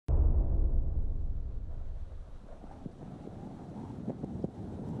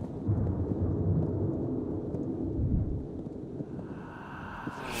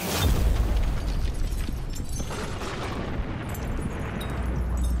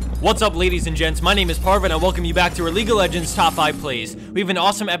What's up, ladies and gents? My name is Parv and I welcome you back to our League of Legends Top 5 Plays. We have an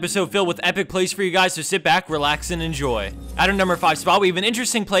awesome episode filled with epic plays for you guys, so sit back, relax, and enjoy. At our number 5 spot, we have an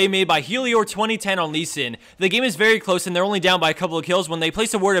interesting play made by Helior 2010 on Lee Sin. The game is very close and they're only down by a couple of kills when they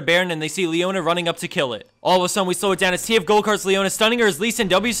place a ward at Baron and they see Leona running up to kill it. All of a sudden, we slow it down as TF Gold cards Leona, stunning her as Lee Sin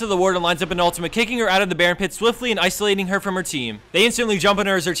W's to the ward and lines up an ultimate, kicking her out of the Baron pit swiftly and isolating her from her team. They instantly jump on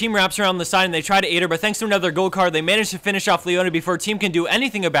her as her team wraps around the side and they try to aid her, but thanks to another gold card, they manage to finish off Leona before her team can do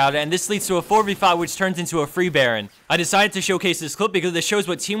anything about it, and this leads to a 4v5 which turns into a free Baron. I decided to showcase this clip because this shows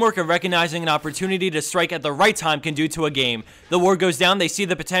what teamwork and recognizing an opportunity to strike at the right time can do to a game. The ward goes down, they see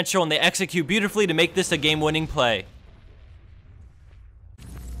the potential, and they execute beautifully to make this a game-winning play.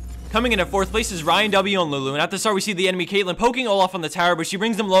 Coming in at 4th place is RyanW on Lulu, and at the start we see the enemy Caitlyn poking Olaf on the tower, but she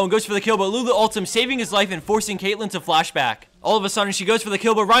brings him low and goes for the kill, but Lulu ults him, saving his life and forcing Caitlyn to flash back. All of a sudden she goes for the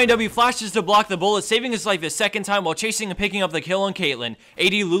kill, but RyanW flashes to block the bullet, saving his life a second time while chasing and picking up the kill on Caitlyn.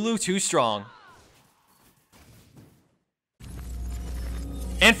 AD Lulu too strong.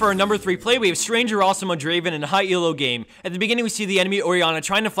 And for our number 3 play, we have strangeorawesome on Draven in a high elo game. At the beginning, we see the enemy Orianna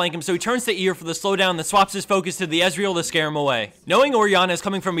trying to flank him, so he turns to Ear for the slowdown and then swaps his focus to the Ezreal to scare him away. Knowing Orianna is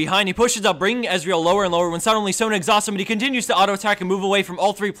coming from behind, he pushes up, bringing Ezreal lower and lower when suddenly Sona exhausts him, but he continues to auto-attack and move away from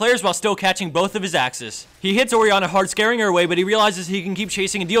all 3 players while still catching both of his axes. He hits Orianna hard, scaring her away, but he realizes he can keep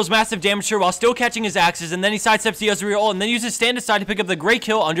chasing and deals massive damage to her while still catching his axes, and then he sidesteps the Ezreal ult and then uses stand aside to pick up the great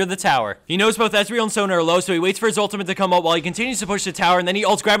kill under the tower. He knows both Ezreal and Sona are low, so he waits for his ultimate to come up while he continues to push the tower, and then he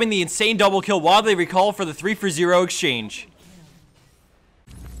ults, grabbing the insane double kill while they recall for the 3-for-0 exchange.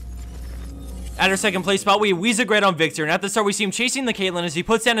 At our second place spot, we have Wezagred on Viktor, and at the start we see him chasing the Caitlyn as he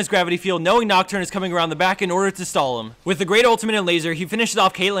puts down his gravity field, knowing Nocturne is coming around the back in order to stall him. With the great ultimate and laser, he finishes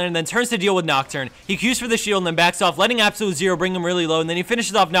off Caitlyn and then turns to deal with Nocturne. He Qs for the shield and then backs off, letting Absolute Zero bring him really low, and then he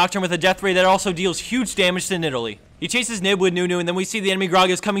finishes off Nocturne with a death ray that also deals huge damage to Nidalee. He chases Nib with Nunu, and then we see the enemy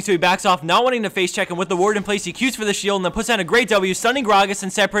Gragas coming, so he backs off, not wanting to face check, and with the ward in place, he Qs for the shield and then puts down a great W, stunning Gragas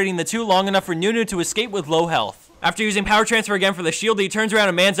and separating the two long enough for Nunu to escape with low health. After using power transfer again for the shield, he turns around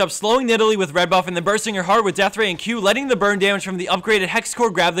and mans up, slowing Nidalee with red buff and then bursting her hard with death ray and Q, letting the burn damage from the upgraded hex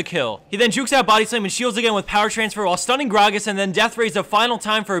core grab the kill. He then jukes out body slam and shields again with power transfer while stunning Gragas and then death rays a final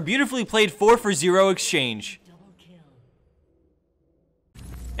time for a beautifully played 4-for-0 exchange.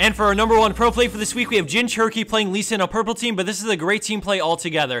 And for our number 1 pro play for this week, we have Jinchurikki playing Lee Sin on purple team, but this is a great team play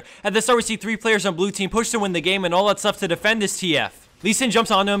altogether. At the start, we see 3 players on blue team push to win the game, and all that's left to defend is TF. Lee Sin jumps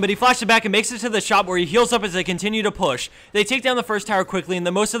onto him, but he flashes back and makes it to the shop where he heals up as they continue to push. They take down the first tower quickly and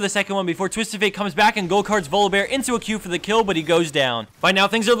then most of the second one before Twisted Fate comes back and gold cards Volibear into a Q for the kill, but he goes down. By now,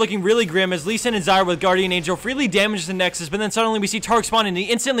 things are looking really grim as Lee Sin and Zyra with Guardian Angel freely damage the Nexus, but then suddenly we see Tark spawn and he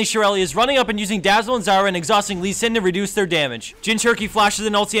instantly Shirelli is running up and using Dazzle and Zyra and exhausting Lee Sin to reduce their damage. Jinchurikki flashes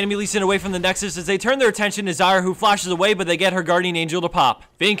and ults the enemy Lee Sin away from the Nexus as they turn their attention to Zyra, who flashes away, but they get her Guardian Angel to pop.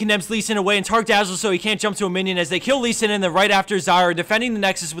 Vayne condemns Lee Sin away and Tark dazzles so he can't jump to a minion as they kill Lee Sin and then right after Zyra defending the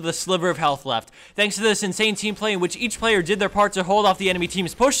Nexus with a sliver of health left. Thanks to this insane team play in which each player did their part to hold off the enemy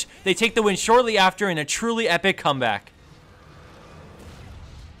team's push, they take the win shortly after in a truly epic comeback.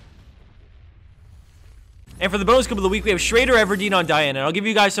 And for the bonus clip of the week, we have ShraderEverdeen on Diana, and I'll give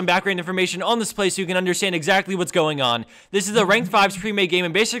you guys some background information on this play so you can understand exactly what's going on. This is a ranked 5's pre-made game,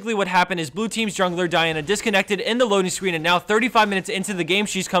 and basically what happened is blue team's jungler Diana disconnected in the loading screen, and now 35 minutes into the game,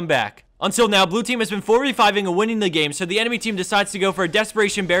 she's come back. Until now, blue team has been 4v5ing and winning the game, so the enemy team decides to go for a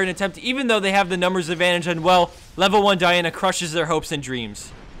desperation Baron attempt even though they have the numbers advantage, and well, level 1 Diana crushes their hopes and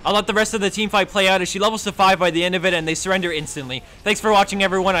dreams. I'll let the rest of the team fight play out as she levels to 5 by the end of it and they surrender instantly. Thanks for watching,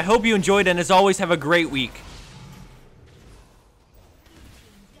 everyone. I hope you enjoyed, and as always, have a great week.